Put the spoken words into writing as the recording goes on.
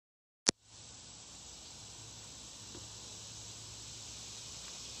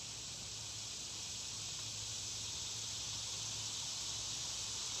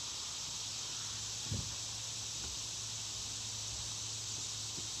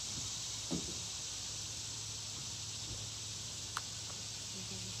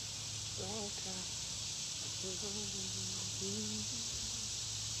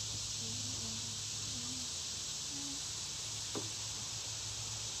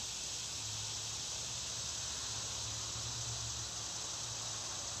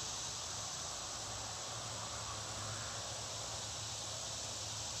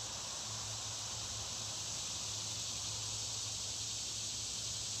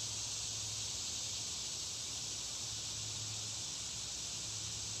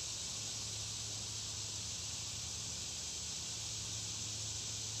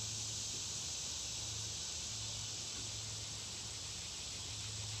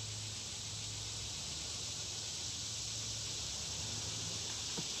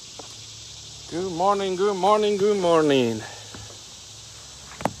Good morning, good morning, good morning.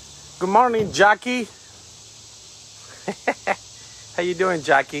 Good morning, Jackie. How you doing,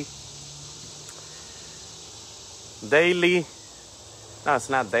 Jackie? Daily. No, it's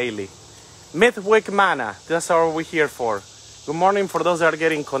not daily. Mid Week Manna. That's all we're here for. Good morning for those that are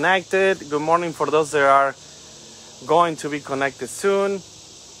getting connected. Good morning for those that are going to be connected soon.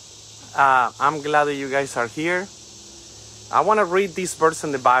 I'm glad that you guys are here. I want to read this verse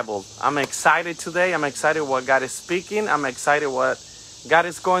in the Bible. I'm excited today. I'm excited what God is speaking. I'm excited what God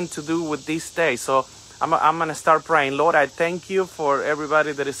is going to do with this day. So I'm going to start praying. Lord, I thank you for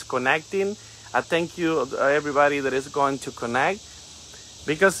everybody that is connecting. I thank you everybody that is going to connect.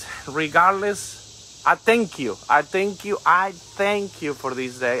 Because regardless, I thank you. I thank you. I thank you for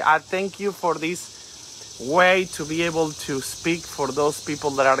this day. I thank you for this way to be able to speak for those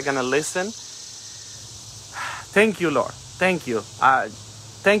people that are going to listen. Thank you, Lord. Thank you.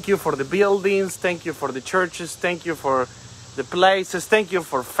 Thank you for the buildings. Thank you for the churches. Thank you for the places. Thank you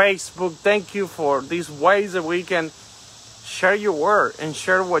for Facebook. Thank you for these ways that we can share your word and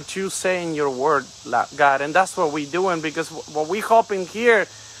share what you say in your word, God. And that's what we're doing, because what we're hoping here,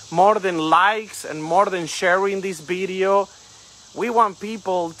 more than likes and more than sharing this video, we want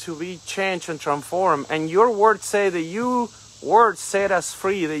people to be changed and transformed. And your word say that you word set us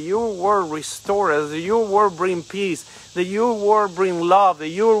free, that your word restore us, that your word bring peace, that your word bring love, that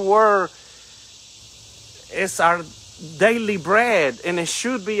your word is our daily bread, and it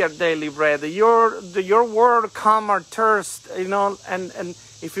should be our daily bread. That your word calm our thirst, and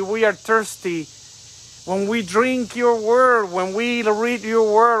if we are thirsty, when we drink your word, when we read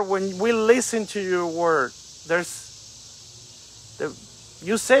your word, when we listen to your word,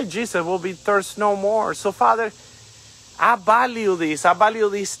 you said Jesus will be thirst no more. So Father, I value this. I value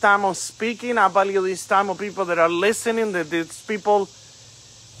this time of speaking. I value this time of people that are listening. These people,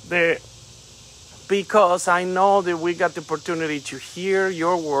 because I know that we got the opportunity to hear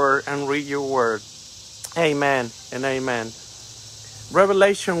your word and read your word. Amen and amen.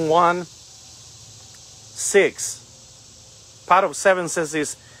 Revelation 1:6. Part of 7 says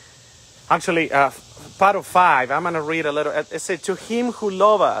this. Actually, part of 5. I'm going to read a little. It said, to him who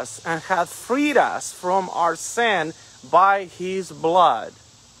loved us and hath freed us from our sin by his blood.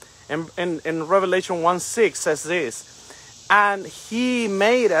 And in Revelation 1:6 says this, and he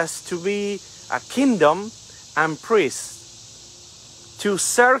made us to be a kingdom and priests to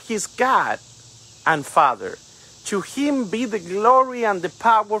serve his God and Father. To him be the glory and the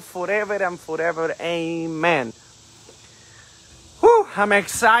power forever and forever. Amen. Whew, I'm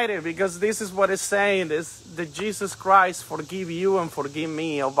excited, because this is what it's saying, is that Jesus Christ forgive you and forgive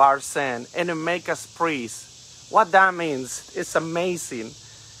me of our sin and to make us priests. What that means, it's amazing.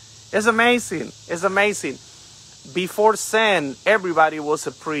 It's amazing. It's amazing. Before sin, everybody was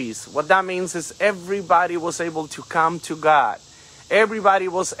a priest. What that means is everybody was able to come to God. Everybody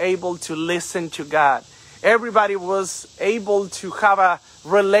was able to listen to God. Everybody was able to have a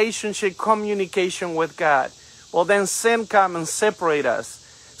relationship, communication with God. Well, then sin come and separate us.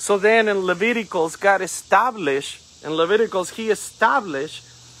 So then in Leviticus, God established, he established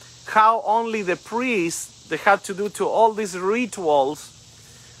how only the priests, they had to do to all these rituals,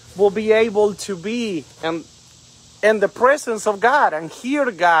 will be able to be in the presence of God and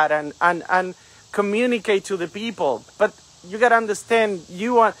hear God and communicate to the people. But you got to understand,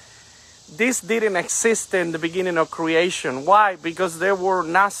 this didn't exist in the beginning of creation. Why? Because there were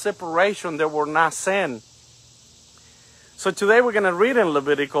not separation, there were not sin. So today we're going to read in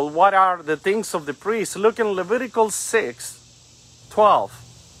Leviticus what are the things of the priest. Look in Leviticus 6:12.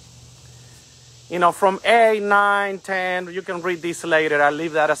 From 8, 9, 10, you can read this later. I'll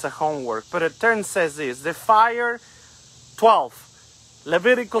leave that as a homework. But it says this, the fire, 12.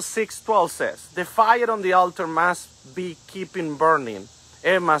 Leviticus 6:12 says, the fire on the altar must be keeping burning.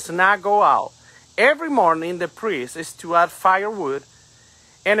 It must not go out. Every morning the priest is to add firewood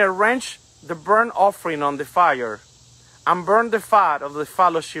and arrange the burnt offering on the fire and burn the fat of the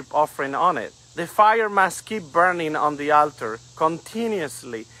fellowship offering on it. The fire must keep burning on the altar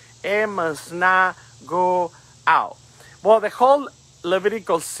continuously. It must not go out. Well, the whole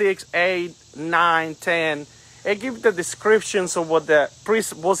Leviticus 6, 8, 9, 10, it gives the descriptions of what the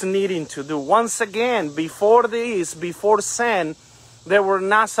priest was needing to do. Once again, before this, before sin, there were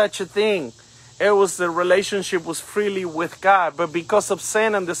not such a thing. It was the relationship was freely with God. But because of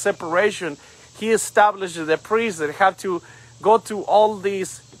sin and the separation, he established the priest that had to go through all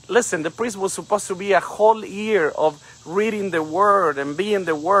these. Listen, the priest was supposed to be a whole year of reading the word and being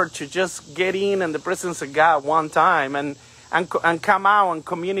the word to just get in the presence of God one time and come out and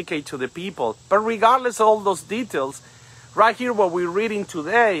communicate to the people. But regardless of all those details, right here what we're reading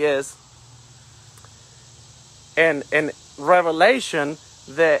today is in Revelation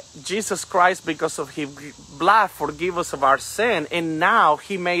that Jesus Christ, because of his blood, forgive us of our sin, and now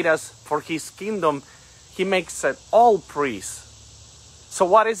he made us for his kingdom. He makes us all priests. So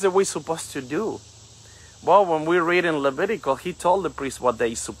what is it we're supposed to do? Well, when we read in Leviticus, he told the priests what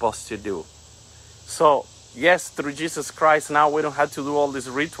they're supposed to do. So, yes, through Jesus Christ, now we don't have to do all this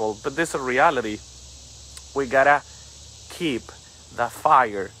ritual, but this is a reality. We gotta keep the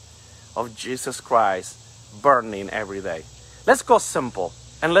fire of Jesus Christ burning every day. Let's go simple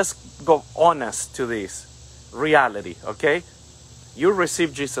and let's go honest to this reality, okay? You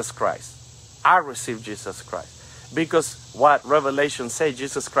receive Jesus Christ. I receive Jesus Christ. Because what Revelation says,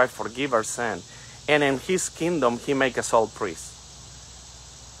 Jesus Christ forgive our sin. And in his kingdom, he make us all priests.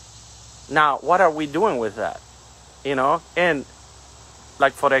 Now, what are we doing with that? You know, and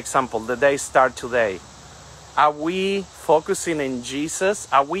like for example, the day start today. Are we focusing in Jesus?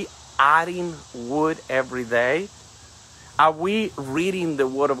 Are we adding wood every day? Are we reading the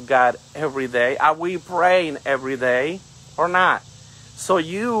word of God every day? Are we praying every day or not? So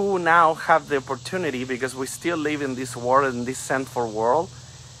you now have the opportunity, because we still live in this world, in this sinful world,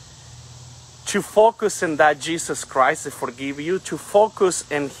 to focus in that Jesus Christ to forgive you, to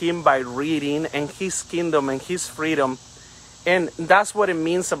focus in him by reading and his kingdom and his freedom. And that's what it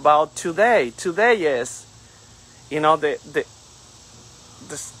means about today. Today is, you know, the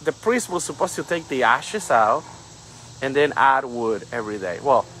priest was supposed to take the ashes out and then add wood every day.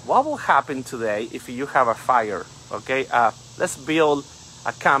 Well, what will happen today if you have a fire? Okay, let's build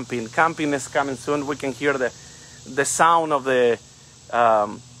a camping. Camping is coming soon. We can hear the sound of the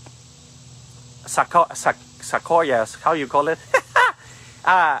sequoias, how you call it?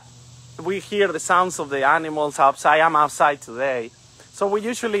 We hear the sounds of the animals outside. I'm outside today. So we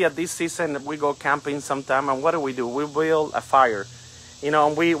usually at this season, we go camping sometime, and what do? We build a fire. You know,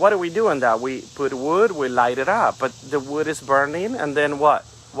 and what do we do in that? We put wood, we light it up, but the wood is burning, and then what?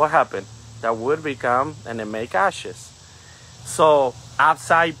 What happened? That wood become, and it make ashes. So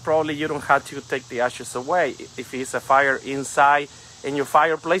outside, probably you don't have to take the ashes away. If it's a fire inside in your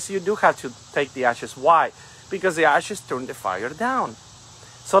fireplace, you do have to take the ashes. Why? Because the ashes turn the fire down.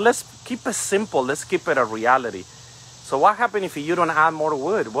 So let's keep it simple. Let's keep it a reality. So what happened if you don't add more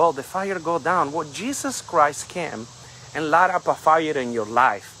wood? Well, the fire go down. Well, Jesus Christ came and light up a fire in your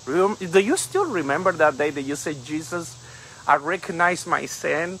life. Do you still remember that day that you said, Jesus, I recognize my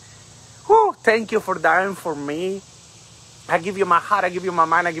sin. Whew, thank you for dying for me. I give you my heart, I give you my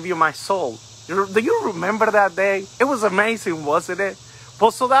mind, I give you my soul. Do you remember that day? It was amazing, wasn't it?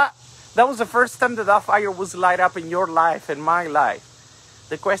 Well, so that was the first time that fire was light up in your life, in my life.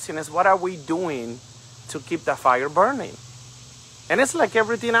 The question is, what are we doing to keep the fire burning? And it's like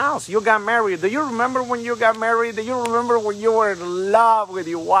everything else. You got married. Do you remember when you got married? Do you remember when you were in love with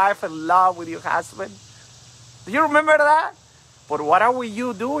your wife, in love with your husband? Do you remember that? But what are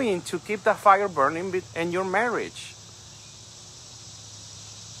you doing to keep the fire burning in your marriage?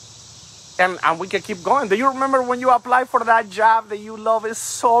 And we can keep going. Do you remember when you applied for that job that you love it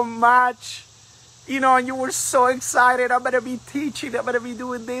so much? You know, and you were so excited. I'm going to be teaching. I'm going to be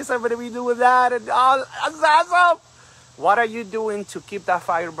doing this. I'm going to be doing that. And all. That's awesome. What are you doing to keep that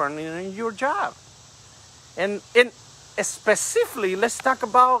fire burning in your job? And specifically, let's talk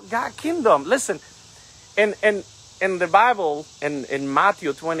about God's kingdom. Listen, in the Bible, in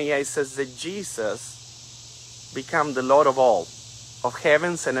Matthew 28, says that Jesus became the Lord of all, of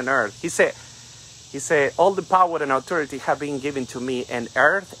heavens and on earth. He said, all the power and authority have been given to me in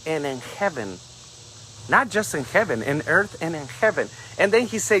earth and in heaven. Not just in heaven, in earth and in heaven. And then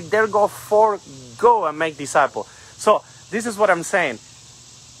he said, therefore, go and make disciples. So this is what I'm saying.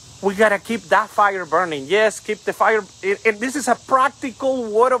 We got to keep that fire burning. Yes, keep the fire. And this is a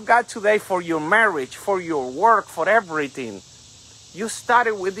practical word of God today for your marriage, for your work, for everything. You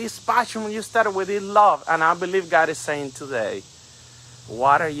started with this passion, you started with this love. And I believe God is saying today,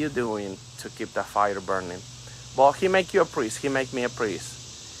 what are you doing to keep the fire burning? Well, he make you a priest. He make me a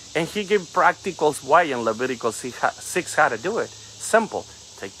priest. And he gave practical way in Leviticus 6 how to do it. Simple.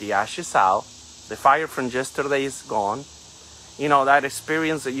 Take the ashes out. The fire from yesterday is gone. You know, that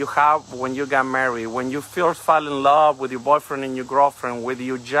experience that you have when you got married, when you first fall in love with your boyfriend and your girlfriend, with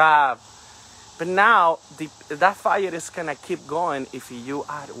your job. But now, that fire is going to keep going if you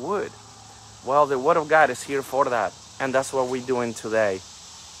add wood. Well, the Word of God is here for that. And that's what we're doing today.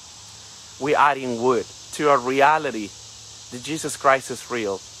 We're adding wood to a reality that Jesus Christ is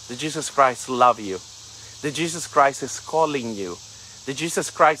real. That Jesus Christ loves you. That Jesus Christ is calling you. That Jesus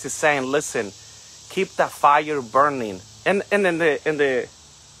Christ is saying, listen, keep that fire burning. And in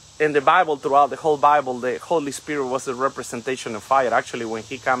the Bible, throughout the whole Bible, the Holy Spirit was the representation of fire. Actually, when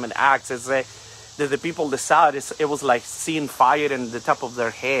he came in Acts, it said that the people that saw it, it was like seeing fire in the top of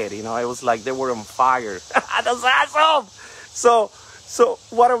their head. You know, it was like they were on fire. That's awesome. So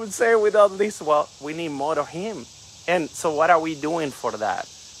what I would say with all this, well, we need more of him. And so what are we doing for that?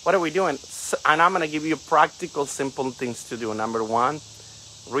 What are we doing? And I'm going to give you practical, simple things to do. Number one,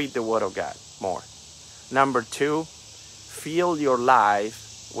 read the Word of God more. Number two, fill your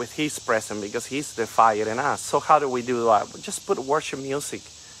life with his presence, because he's the fire in us. So how do we do that? Just put worship music.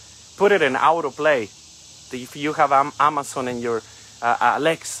 Put it in autoplay. If you have Amazon in your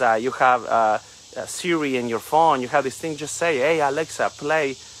Alexa, you have Siri in your phone, you have this thing, just say, hey, Alexa,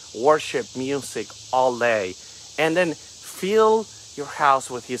 play worship music all day. And then fill your house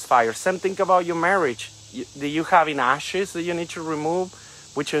with his fire. Same thing about your marriage. Do you have in ashes that you need to remove,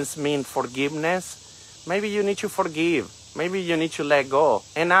 which is mean forgiveness? Maybe you need to forgive. Maybe you need to let go.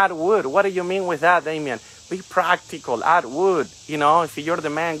 And add wood. What do you mean with that, Damien? Be practical. Add wood. You know, if you're the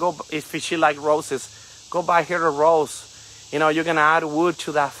man, if she like roses, go buy her a rose. You know, you're going to add wood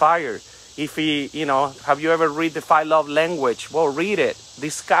to that fire. If have you ever read the 5 love language? Well, read it.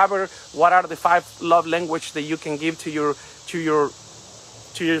 Discover what are the 5 love language that you can give to your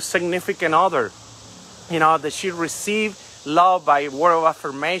significant other. You know, that she receive love by word of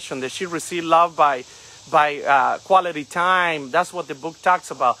affirmation, that she receive love by quality time. That's what the book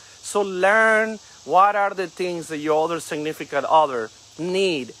talks about. So learn what are the things that your other significant other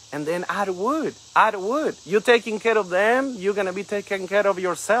need, and then add wood. Add wood. You're taking care of them, you're going to be taking care of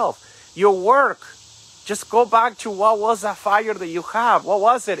yourself. Your work, just go back to what was that fire that you have. What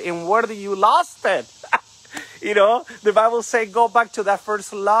was it, and where did you lost it? You know, the Bible says go back to that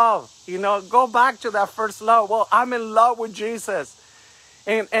first love. You know, go back to that first love. Well, I'm in love with Jesus.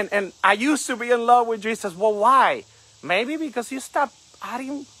 And I used to be in love with Jesus. Well, why? Maybe because you stopped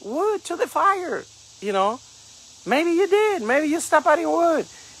adding wood to the fire. You know, maybe you did. Maybe you stopped adding wood.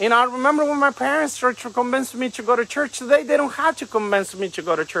 You know, I remember when my parents tried to convince me to go to church. Today, they don't have to convince me to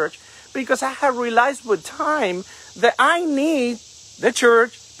go to church, because I have realized with time that I need the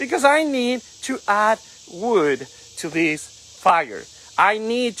church, because I need to add wood to this fire. I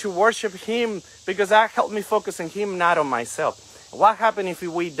need to worship him, because that helped me focus on him, not on myself. What happens if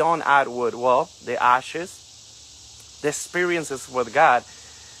we don't add wood? Well, the ashes, the experiences with God,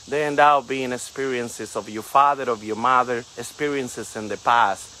 they end up being experiences of your father, of your mother, experiences in the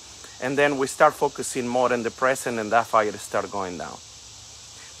past. And then we start focusing more in the present, and that fire start going down.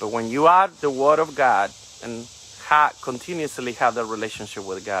 But when you add the Word of God and continuously have that relationship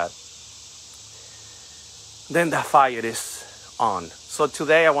with God, then that fire is on. So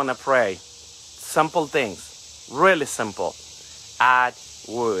today I want to pray. Simple things. Really simple. Add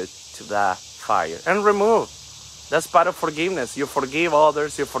wood to that fire. And remove. That's part of forgiveness. You forgive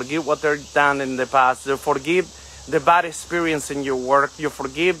others. You forgive what they've done in the past. You forgive the bad experience in your work. You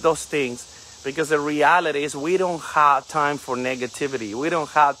forgive those things. Because the reality is we don't have time for negativity. We don't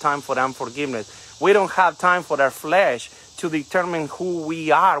have time for unforgiveness. We don't have time for our flesh to determine who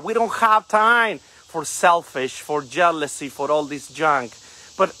we are. We don't have time for selfish, for jealousy, for all this junk.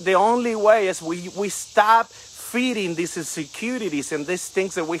 But the only way is we stop feeding these insecurities and these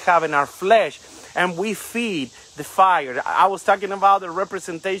things that we have in our flesh, and we feed the fire. I was talking about the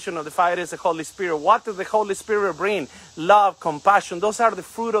representation of the fire is the Holy Spirit. What does the Holy Spirit bring? Love, compassion. Those are the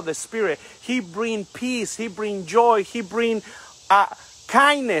fruit of the Spirit. He brings peace. He brings joy. He brings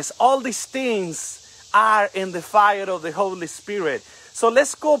kindness. All these things are in the fire of the Holy Spirit. So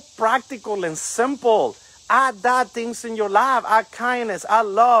let's go practical and simple. Add that things in your life. Add kindness, add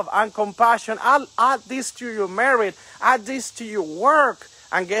love, add compassion. Add this to your marriage. Add this to your work.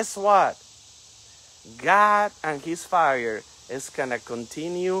 And guess what? God and his fire is going to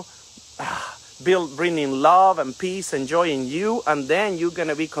continue bringing love and peace and joy in you. And then you're going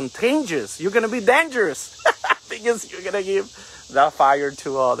to be contagious. You're going to be dangerous because you're going to give that fire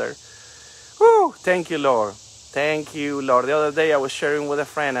to others. Whew, thank you, Lord. Thank you, Lord. The other day I was sharing with a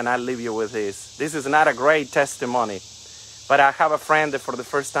friend, and I'll leave you with this. This is not a great testimony, But I have a friend that for the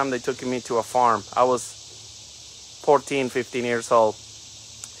first time they took me to a farm. I was 14, 15 years old.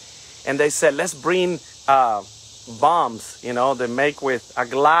 And they said, let's bring bombs, you know, they make with a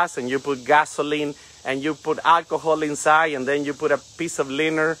glass, and you put gasoline and you put alcohol inside, and then you put a piece of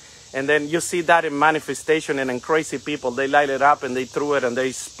liner, and then you see that in manifestation, and in crazy people, they light it up and they threw it and they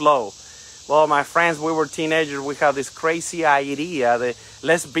explode. Well, my friends, we were teenagers, we had this crazy idea that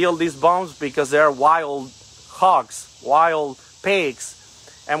let's build these bombs because they're wild hogs, wild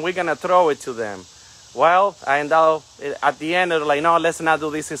pigs, and we're gonna throw it to them. Well, and at the end, they're like, no, let's not do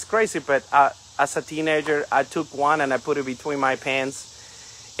this, it's crazy. But as a teenager, I took one and I put it between my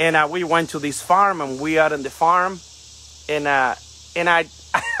pants. And we went to this farm, and we are on the farm. And I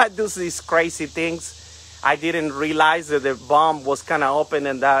do these crazy things. I didn't realize that the bomb was kind of open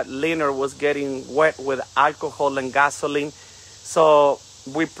and that liner was getting wet with alcohol and gasoline. So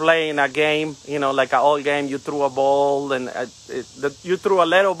we playing a game, you know, like an old game. You threw a ball, and you threw a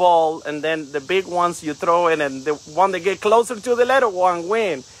little ball, and then the big ones you throw in, and the one that get closer to the little one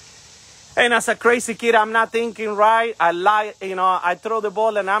win. And as a crazy kid, I'm not thinking right. I throw the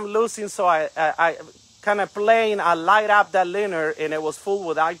ball and I'm losing, so I kind of playing. I light up that liner, and it was full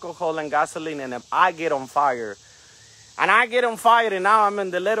with alcohol and gasoline, and I get on fire. And I get on fire, and now I'm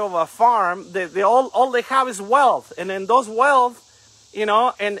in the middle of a farm. All they have is wealth, and in those wealth, you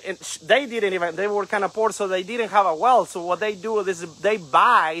know, and they were kind of poor, so they didn't have a well. So what they do is they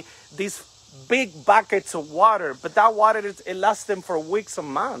buy these big buckets of water, but that water, it lasts them for weeks, a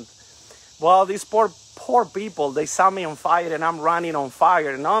month. Well, these poor people, they saw me on fire, and I'm running on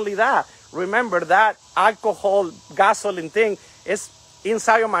fire. And not only that, remember that alcohol, gasoline thing is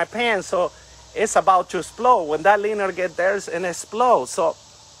inside of my pants, so it's about to explode. When that liner gets there and explodes. So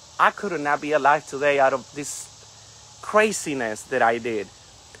I could not be alive today out of this craziness that I did.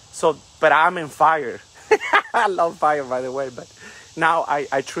 So, but I'm in fire. I love fire, by the way, but now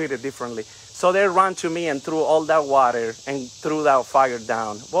I treat it differently. So they ran to me and threw all that water and threw that fire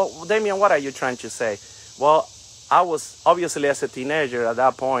down. Well, Damien, what are you trying to say? Well, I was, obviously as a teenager at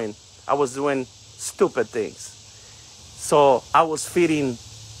that point, I was doing stupid things. So I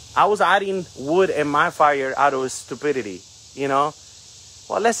was adding wood in my fire out of stupidity, you know?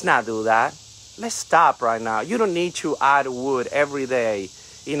 Well, let's not do that. Let's stop right now. You don't need to add wood every day.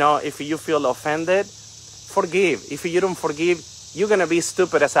 You know, if you feel offended, forgive. If you don't forgive, you're going to be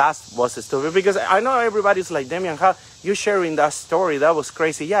stupid as I was stupid. Because I know everybody's like, Damien, how you sharing that story? That was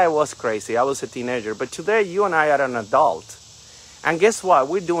crazy. Yeah, it was crazy. I was a teenager. But today, you and I are an adult. And guess what?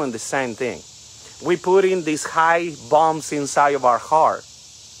 We're doing the same thing. We're putting these high bombs inside of our heart.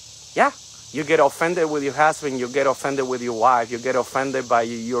 Yeah. You get offended with your husband, you get offended with your wife, you get offended by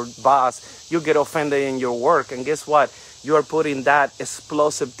your boss, you get offended in your work, and guess what? You are putting that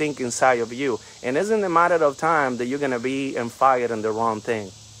explosive thing inside of you. And it's in a matter of time that you're going to be and fire in the wrong thing.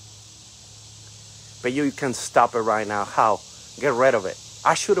 But you can stop it right now. How? Get rid of it.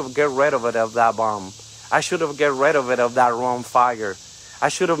 I should have get rid of it, of that bomb. I should have get rid of it, of that wrong fire. I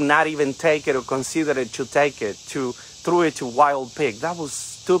should have not even taken it or considered it to take it, to throw it to wild pig. That was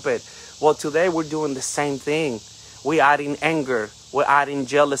stupid. Well, today we're doing the same thing. We're adding anger. We're adding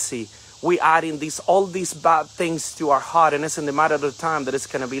jealousy. We're adding all these bad things to our heart. And it's in the matter of time that it's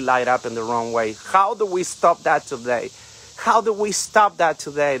going to be light up in the wrong way. How do we stop that today? How do we stop that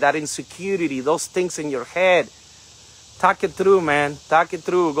today? That insecurity, those things in your head. Talk it through, man. Talk it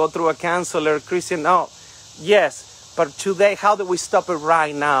through. Go through a counselor, Christian. No. Yes. But today, how do we stop it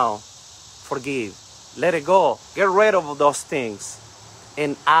right now? Forgive. Let it go. Get rid of those things.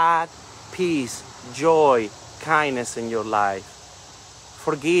 And add peace, joy, kindness in your life.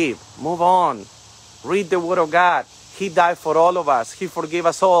 Forgive. Move on. Read the Word of God. He died for all of us. He forgave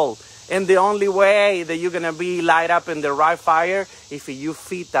us all. And the only way that you're going to be light up in the right fire, if you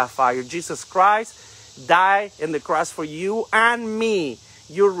feed that fire. Jesus Christ died in the cross for you and me.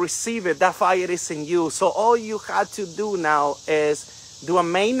 You receive it. That fire is in you. So all you have to do now is do a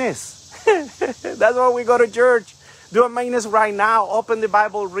maintenance. That's why we go to church. Do a maintenance right now. Open the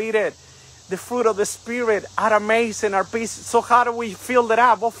Bible, read it. The fruit of the Spirit are amazing, are peace. So how do we fill it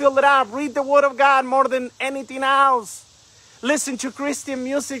up? Well, fill it up. Read the Word of God more than anything else. Listen to Christian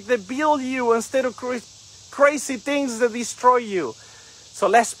music that build you instead of crazy things that destroy you. So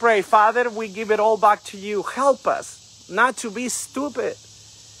let's pray. Father, we give it all back to you. Help us not to be stupid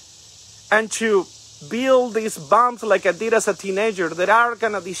and to build these bombs like I did as a teenager that are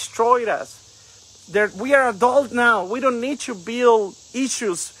going to destroy us. We are adults now. We don't need to build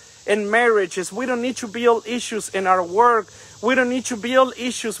issues in marriages. We don't need to build issues in our work. We don't need to build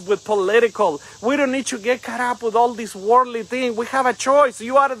issues with political. We don't need to get caught up with all these worldly things. We have a choice.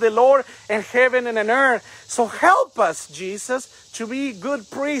 You are the Lord in heaven and in earth. So help us, Jesus, to be good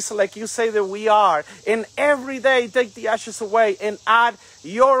priests like you say that we are. And every day take the ashes away and add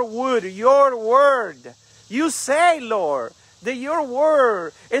your wood, your word. You say, Lord, that your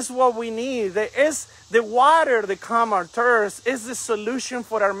word is what we need. That is the water that calm our thirst. Is the solution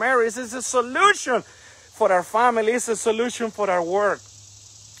for our marriage. Is the solution for our family. Is a solution for our work.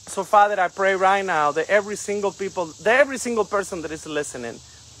 So, Father, I pray right now that every single person that is listening,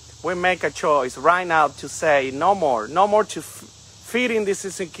 we make a choice right now to say no more to feeding this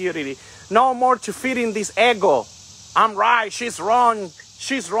insecurity, no more to feeding this ego. I'm right, she's wrong,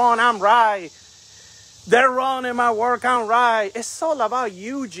 I'm right. They're wrong in my work, I'm right. It's all about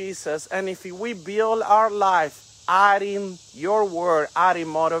you, Jesus. And if we build our life adding your word, adding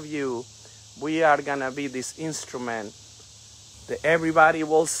more of you, we are going to be this instrument that everybody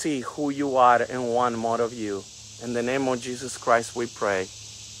will see who you are and want more of you. In the name of Jesus Christ we pray.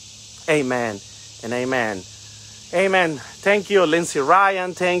 Amen and amen. Amen. Thank you, Lindsay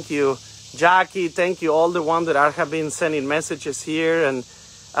Ryan. Thank you, Jackie. Thank you, all the ones that have been sending messages here. And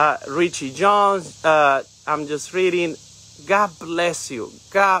Richie Jones, I'm just reading. God bless you.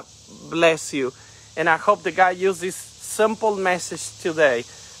 God bless you. And I hope that God used this simple message today.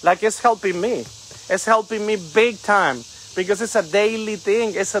 Like it's helping me. It's helping me big time. Because it's a daily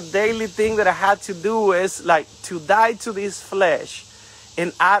thing. It's a daily thing that I had to do. Is like to die to this flesh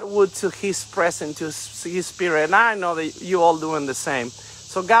and add wood to his presence, to his spirit. And I know that you all doing the same.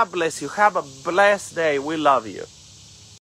 So God bless you. Have a blessed day. We love you.